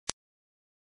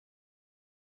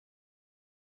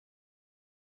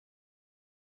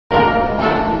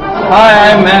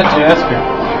Hi, I'm Matt Jasker,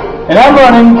 and I'm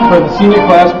running for the senior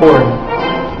class board.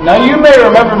 Now you may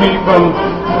remember me from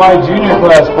my junior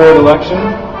class board election,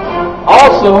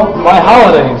 also my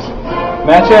holidays,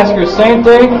 Matt Jasker Saint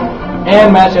Day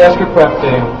and Matt Jasker Prep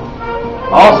Day.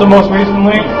 Also most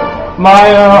recently,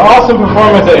 my awesome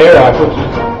performance at AIROC, which is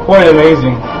quite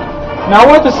amazing. Now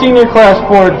what the senior class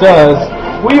board does,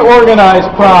 we organize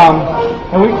prom,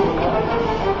 and we...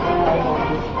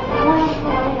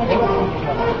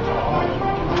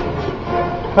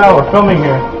 Pal, we're filming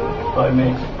here. By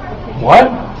me.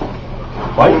 What?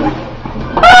 What?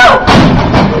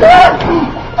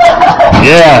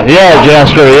 Yeah,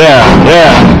 Jasper, yeah.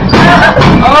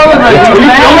 Oh, are you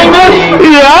filming this?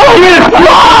 Yeah,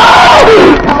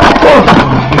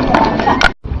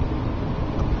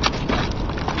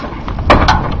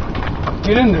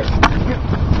 get in there.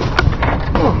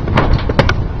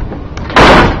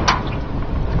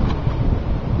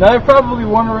 Now you're probably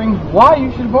wondering why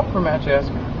you should vote for Matt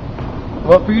Jasker.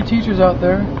 Well, for you teachers out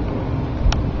there,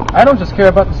 I don't just care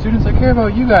about the students, I care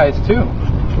about you guys too.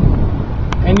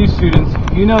 And you students,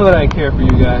 you know that I care for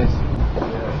you guys.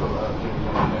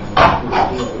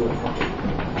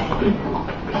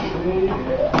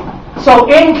 So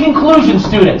in conclusion,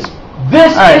 students,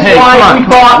 this right, is hey, why we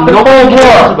fought the Cold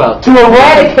War, to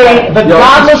eradicate the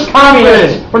godless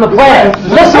communists from the planet.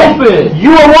 Listen,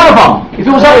 you are one of them. If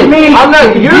it was up to me, I'm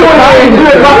not. You and I would do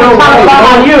it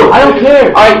on you. I don't care.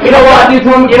 All right, you know what? You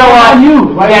know what?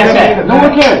 That's it. No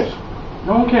one cares.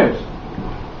 No one cares.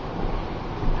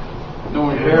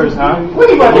 No one cares, huh? What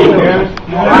do you want to do?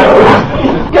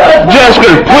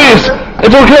 Jasper, please,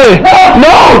 it's okay.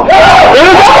 No!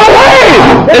 There's another way!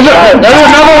 There's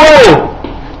another way!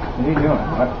 What are you doing?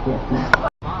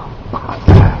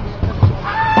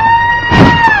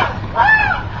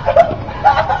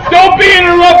 Don't be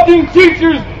interrupting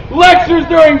teachers' lectures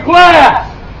during class!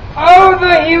 Oh,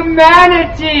 the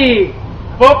humanity!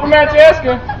 Vote for Matt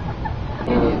Jasker.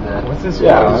 What's this?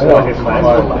 Yeah, I don't know. I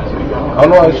don't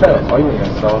know why he's trying to fight me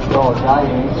and stuff.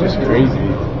 It's just crazy.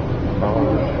 I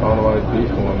don't know why he's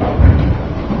beefing with me.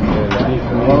 Yeah,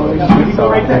 beefing me. Go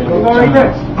right there. Go right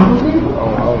there.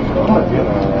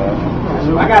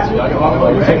 I got you.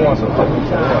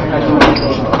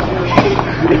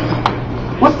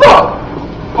 What's up?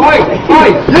 Fight! Get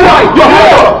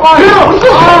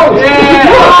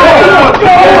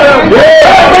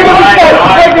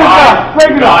out!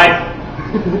 Break it up!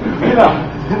 Get up!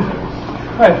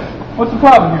 Hey, what's the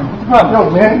problem here? What's the problem? Yo,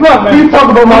 man. Look, man. You talk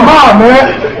about my mom, man.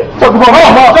 Talk about my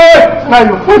mom. Now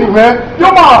you're funny, man.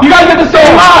 Your mom! You guys got the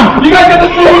same mom! You guys got the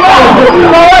same mom!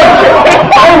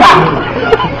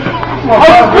 A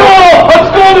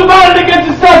school divided against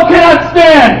itself cannot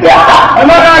stand! Am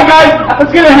I right, guys?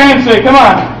 Let's get a handshake, come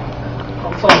on.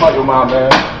 I'm talking about your mom, man.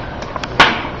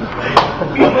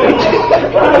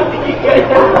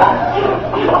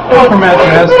 Go for Matt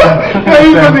Jasker. Hey,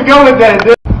 you supposed to go with that,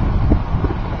 dude.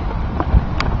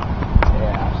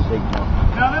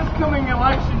 Now this coming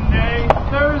election day,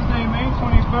 Thursday, May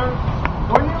 21st,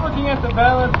 when you're looking at the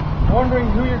ballot, wondering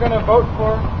who you're going to vote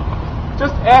for,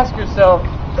 just ask yourself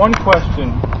one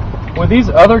question. Will these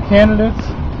other candidates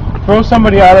throw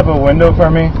somebody out of a window for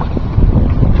me?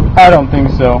 I don't think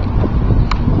so.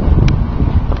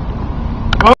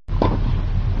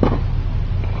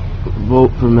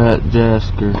 Vote for Matt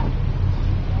Jasker.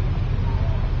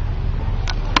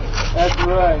 That's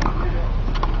right.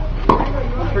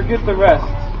 And forget the rest.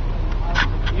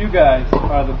 You guys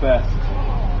are the best.